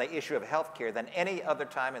on the issue of healthcare than any other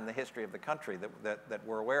time in the history of the country that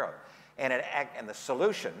we're aware of. And the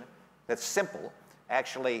solution that's simple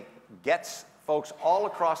actually gets folks all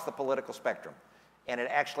across the political spectrum, and it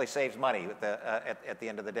actually saves money at the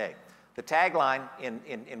end of the day. The tagline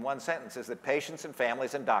in one sentence is that patients and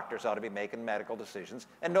families and doctors ought to be making medical decisions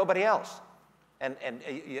and nobody else. And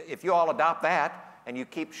if you all adopt that and you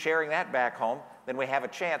keep sharing that back home, then we have a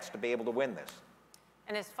chance to be able to win this.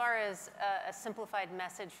 And as far as a simplified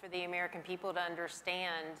message for the American people to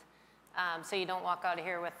understand, so you don't walk out of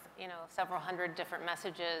here with several hundred different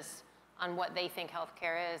messages on what they think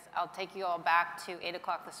healthcare is, I'll take you all back to 8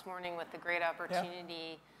 o'clock this morning with the Great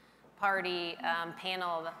Opportunity Party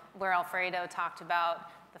panel where Alfredo talked about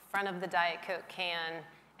the front of the Diet Coke can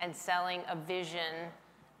and selling a vision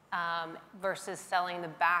versus selling the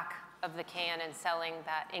back of the can and selling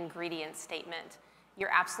that ingredient statement.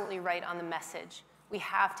 You're absolutely right on the message. We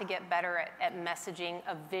have to get better at messaging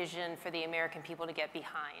a vision for the American people to get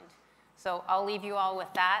behind. So I'll leave you all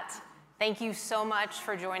with that. Thank you so much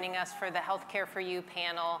for joining us for the Healthcare for You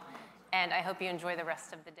panel, and I hope you enjoy the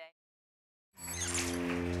rest of the day.